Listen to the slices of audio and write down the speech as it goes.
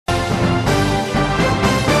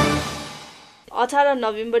18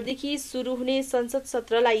 नोभेम्बरदेखि सुरु हुने संसद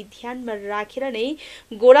सत्रलाई ध्यानमा राखेर नै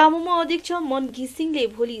गोडामोमा अध्यक्ष मन घिसिङले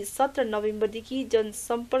भोलि 17 नोभेम्बरदेखि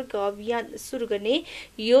जनसम्पर्क अभियान सुरु गर्ने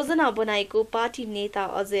योजना बनाएको पार्टी नेता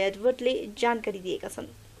अजय एडवर्डले जानकारी दिएका छन्।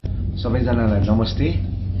 सबैजनालाई नमस्ते।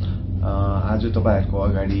 आज तपाईहरुको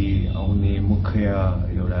अगाडि आउने मुख्य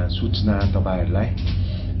एउटा सूचना तपाईहरुलाई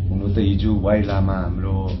हुनु त हिजो वाइलामा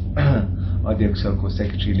हाम्रो अध्यक्षको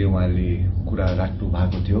सेक्रेटरीले उहाँले कुरा राख्नु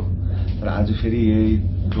भएको थियो, तर आज फेरि यही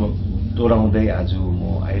दोहोऱ्याउँदै आज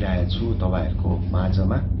म आइरहेको छु तपाईहरुको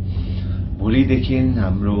माझमा। भोलिदेखि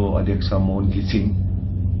हाम्रो अध्यक्ष मोहन घिसिङ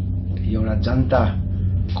एउटा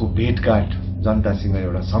जनताको भेटघाट, जनतासँग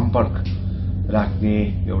एउटा सम्पर्क राख्ने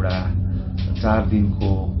एउटा 4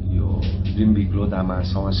 दिनको यो रिम्बिक लोधामा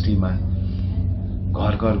समष्टिमा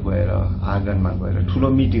घर घर गएर आँगनमा गएर ठुलो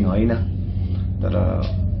मिटिङ होइन, तर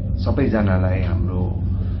सबैजनालाई हाम्रो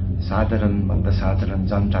साधारणभन्दा साधारण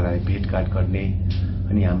जनतालाई भेटघाट गर्ने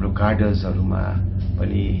अनि हाम्रो कार्डर्सहरुमा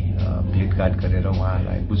पनि भेटघाट गरेर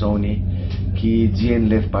उहाँलाई बुझाउने कि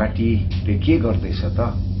जीएनएलएफ पार्टीले के गर्दैछ त।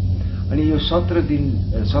 अनि यो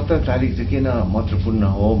 17 तारिक चाहिँ किन महत्त्वपूर्ण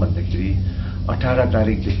हो भन्दाखेरि 18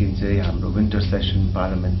 तारिकदेखि चाहिँ हाम्रो विन्टर सेसन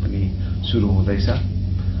पार्लियामेन्ट पनि सुरु हुँदैछ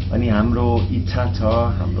अनि हाम्रो इच्छा छ,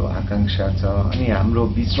 हाम्रो आकांक्षा छ अनि हाम्रो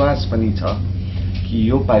विश्वास पनि छ कि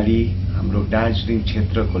यो पालि हाम्रो दार्जिलिङ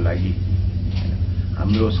क्षेत्रको लागि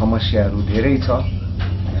हाम्रो समस्याहरू धेरै छ,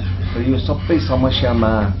 तर यो सबै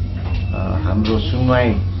समस्यामा हाम्रो सुनवाई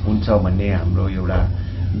हुन्छ भन्ने हाम्रो एउटा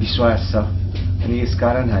विश्वास छ। अनि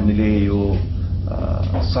यसकारण हामीले यो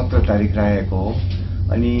 17 तारिक राखेको हो।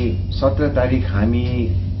 अनि 17 तारिक हामी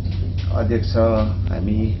अध्यक्ष,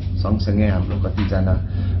 हामी सँगसँगै हाम्रो कतिजना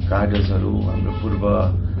कार्डर्सहरू, हाम्रो पूर्व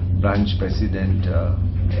ब्रान्च प्रेसिडेन्ट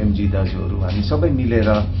एमजी दाजुहरू, हामी सबै मिलेर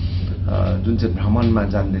जुन चाहिँ भ्रमणमा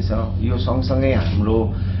जाँदैछ, यो सँगसँगै हाम्रो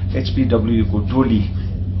एचपीडब्ल्यू को टोली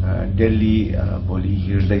दिल्ली भोलि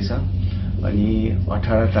हिँड्दैछ। अनि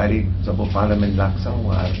 18 तारिक जब पार्लियामेन्ट लाग्छ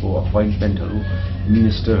उहाँहरूको अपोइन्टमेन्टहरू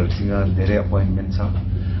मिनिस्टरहरूसँग धेरै अपोइन्टमेन्ट छ।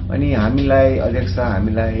 अनि हामीलाई अध्यक्ष,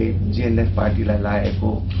 हामीलाई जीएनएलएफ पार्टीलाई लागेको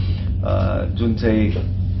जुन चाहिँ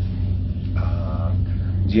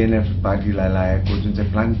जीएनएलएफ पार्टीलाई लागेको जुन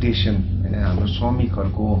चाहिँ प्लान्टेसन हैन, हाम्रो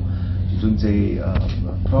श्रमिकहरूको जुन चाहिँ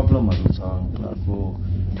प्रब्लमहरू छ, उनीहरूको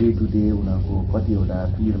डे टु डे उनीहरूको कतिवटा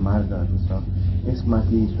पीर मार्गहरू छ,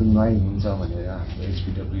 यसमाथि सुनवाई हुन्छ भनेर हाम्रो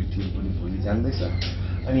एचपीडब्ल्यू टिम पनि भोलि जान्दैछ।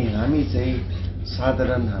 अनि हामी चाहिँ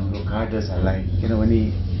साधारण हाम्रो कार्डर्सहरूलाई, किनभने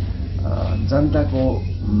जनताको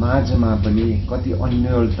माझमा पनि कति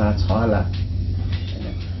अन्योलता छ होला हैन,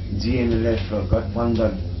 जीएनएलएफ र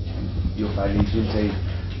गठबन्धन यो पालि जुन चाहिँ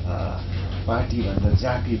पार्टीभन्दा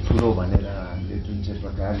जाति ठुलो भनेर हामीले जुन चाहिँ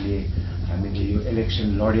प्रकारले हामीले यो इलेक्सन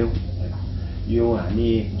लड्यौं, यो हामी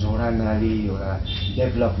झोडा नाली एउटा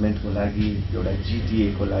डेभलपमेन्टको लागि, एउटा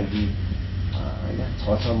जिटिएको लागि हैन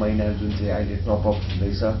 6-6 महिना जुन चाहिँ अहिले टपअप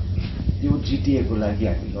हुँदैछ, यो जिटिएको लागि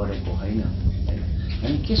हामी लडेको होइन।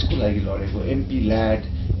 हामी केसको लागि लडेको? एमपी ल्याड,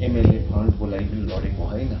 एमएलए फन्डको लागि पनि लडेको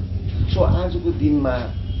होइन। सो आजको दिनमा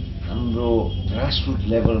हाम्रो ग्रासरुट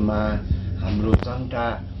लेभलमा हाम्रो जनता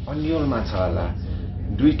अन्योलमा छ होला।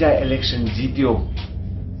 2टा इलेक्सन जित्यो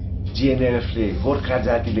जीएनएलएफले, गोर्खा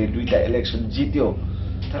जातिले 2टा इलेक्सन जित्यो,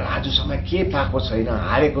 तर आजसम्म के पाएको छैन,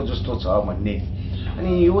 हारेको जस्तो छ भन्ने।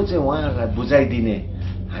 अनि यो चाहिँ उहाँहरूलाई बुझाइदिने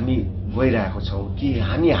हामी गइरहेको छौँ कि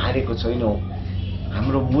हामी हारेको छैनौँ,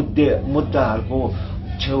 हाम्रो मुद्दाहरूको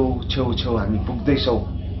छेउ हामी पुग्दैछौँ,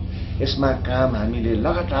 यसमा काम हामीले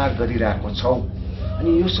लगातार गरिरहेको छौँ। अनि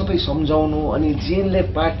यो सबै सम्झाउनु, अनि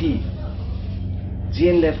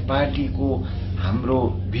जीएनएलएफ पार्टीको हाम्रो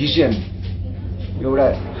भिजन एउटा,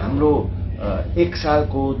 हाम्रो 1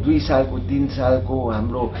 सालको, 2 सालको, 3 सालको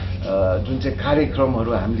हाम्रो जुन चाहिँ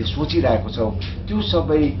कार्यक्रमहरू हामीले सोचिरहेको छौँ, त्यो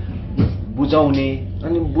सबै बुझाउने,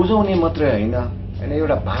 अनि बुझाउने मात्रै होइन,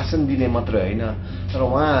 एउटा भाषण दिने मात्रै होइन, तर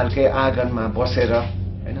उहाँहरूकै आँगनमा बसेर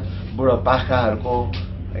हैन, बुढापाकाहरूको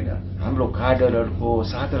हैन, हाम्रो कार्डरहरूको,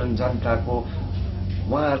 साधारण जनताको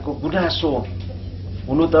उहाँहरूको गुनासो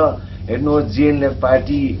हुनु त हेर्नुहोस्, जीएनएलएफ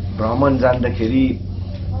पार्टी भ्रमण जाँदाखेरि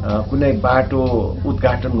कुनै बाटो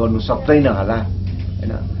उद्घाटन गर्नु सक्दैन होला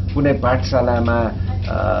हैन, कुनै पाठशालामा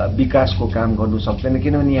विकासको काम गर्नु सक्दैन,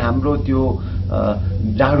 किनभने हाम्रो त्यो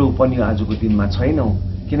डाडु पनि आजको दिनमा छैनौं।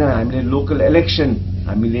 किनभने हामीले लोकल इलेक्सन,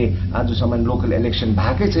 हामीले आजसम्म लोकल इलेक्सन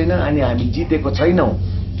भएकै छैन अनि हामी जितेको छैनौं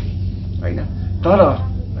हैन। तर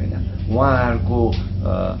हैन, उहाँहरूको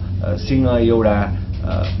सिंह एउटा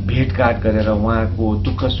भेटघाट गरेर उहाँको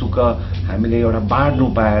दुःख सुख हामीले एउटा बाँड्नु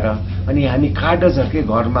पाएर, अनि हामी कार्डर्सहरुकै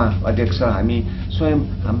घरमा अध्यक्ष, हामी स्वयं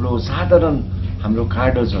हाम्रो साधारण हाम्रो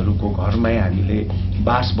कार्डर्सहरूको घरमै हामीले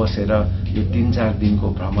बास बसेर यो 3-4 दिनको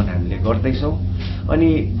भ्रमण हामीले गर्दैछौँ। अनि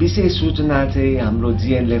विशेष सूचना चाहिँ हाम्रो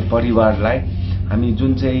जिएनएलएफ परिवारलाई हामी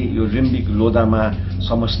जुन चाहिँ यो रिम्बिक लोधामा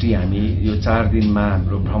समष्टि हामी यो 4 दिनमा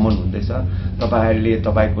हाम्रो भ्रमण हुँदैछ, तपाईँहरूले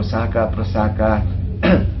तपाईँको शाखा प्रशाखा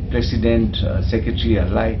प्रेसिडेन्ट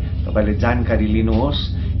सेक्रेटरीहरूलाई तपाईँले जानकारी लिनुहोस्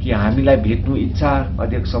कि हामीलाई भेट्नु इच्छा,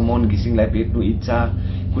 अध्यक्ष मोहन घिसिङलाई भेट्नु इच्छा,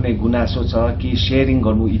 कुनै गुनासो छ कि सेयरिङ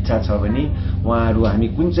गर्नु इच्छा छ भने उहाँहरू हामी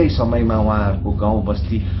कुन चाहिँ समयमा उहाँहरूको गाउँ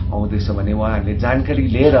बस्ती आउँदैछ भने उहाँहरूले जानकारी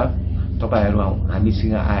लिएर तपाईँहरू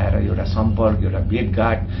हामीसँग आएर एउटा सम्पर्क, एउटा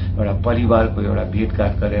भेटघाट, एउटा परिवारको एउटा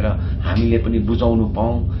भेटघाट गरेर हामीले पनि बुझाउनु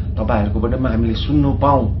पाऊँ, तपाईँहरूकोबाट पनि हामीले सुन्नु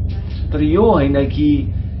पाऊँ। तर यो होइन कि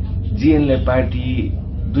जिएनएलएफ पार्टी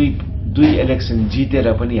दुई इलेक्सन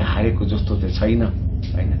जितेर पनि हारेको जस्तो चाहिँ छैन,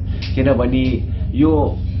 होइन। किनभने यो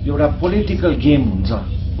एउटा पोलिटिकल गेम हुन्छ,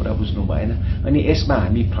 कुरा बुझ्नु भएन। अनि यसमा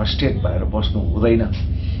हामी फ्रस्ट्रेट भएर बस्नु हुँदैन,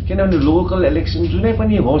 किनभने लोकल इलेक्सन जुनै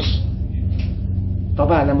पनि होस्,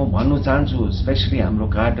 तपाईँहरूलाई म भन्नु चाहन्छु, स्पेसली हाम्रो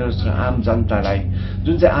कार्डर्स र आम जनतालाई,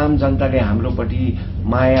 जुन चाहिँ आम जनताले हाम्रोपट्टि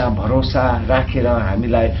माया भरोसा राखेर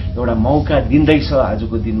हामीलाई एउटा मौका दिँदैछ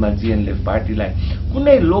आजको दिनमा जिएनएलएफ पार्टीलाई,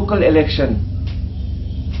 कुनै लोकल इलेक्सन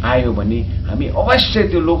आयो भने हामी अवश्य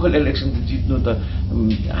त्यो लोकल इलेक्सन जित्नु त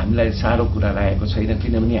हामीलाई साह्रो कुरा लागेको छैन,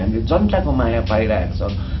 किनभने हामीले जनताको माया पाइरहेको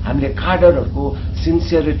छौँ, हामीले कार्डरहरूको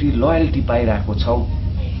सिन्सियरिटी, लोयल्टी पाइरहेको छौँ।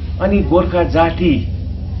 अनि गोर्खा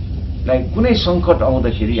जातिलाई कुनै सङ्कट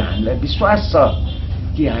आउँदाखेरि हामीलाई विश्वास छ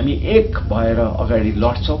कि हामी एक भएर अगाडि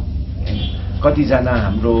लड्छौँ। कतिजना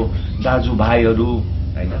हाम्रो दाजुभाइहरू,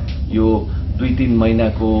 होइन, यो 2-3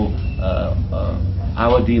 महिनाको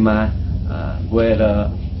अवधिमा गएर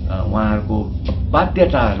उहाँहरूको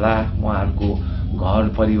बाध्यताहरूलाई, उहाँहरूको घर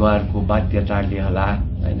परिवारको बाध्यताले होला,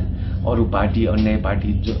 होइन, अरू पार्टी अन्य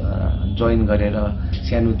पार्टी जोइन गरेर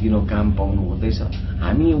सानोतिनो काम पाउनु हुँदैछ।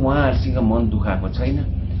 हामी उहाँहरूसँग मन दुखाएको छैन,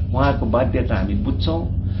 उहाँहरूको बाध्यता हामी बुझ्छौँ।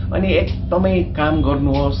 अनि एकदमै काम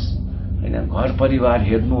गर्नुहोस्, होइन, घर परिवार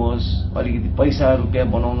हेर्नुहोस्, अलिकति पैसा रुपियाँ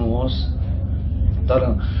बनाउनुहोस्, तर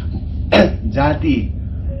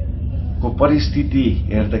जातिको परिस्थिति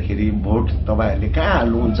हेर्दाखेरि भोट तपाईँहरूले कहाँ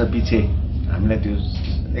हाल्नुहुन्छ पछि हामीलाई त्यो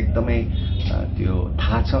एकदमै त्यो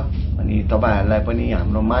थाहा छ। अनि तपाईँहरूलाई पनि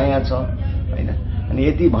हाम्रो माया छ, होइन। अनि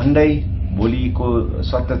यति भन्दै भोलिको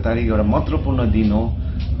 17 तारिक एउटा महत्त्वपूर्ण दिन हो,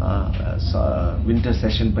 विन्टर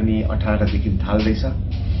सेसन पनि 18 देखि थाल्दैछ।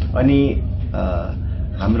 अनि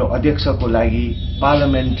हाम्रो अध्यक्षको लागि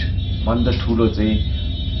पार्लियामेन्ट भन्दा ठुलो चाहिँ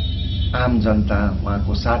आम जनता,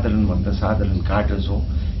 उहाँको साधारणभन्दा साधारण कार्डर्स हो।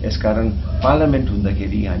 यसकारण पार्लियामेन्ट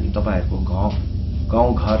हुँदाखेरि हामी तपाईँहरूको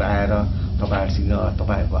गाउँ घर आएर तपाईँहरूसँग,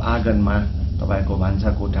 तपाईँहरूको आँगनमा, तपाईँहरूको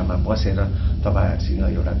भान्साकोठामा बसेर तपाईँहरूसँग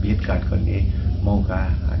एउटा भेटघाट गर्ने मौका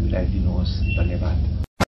हामीलाई दिनुहोस्। धन्यवाद।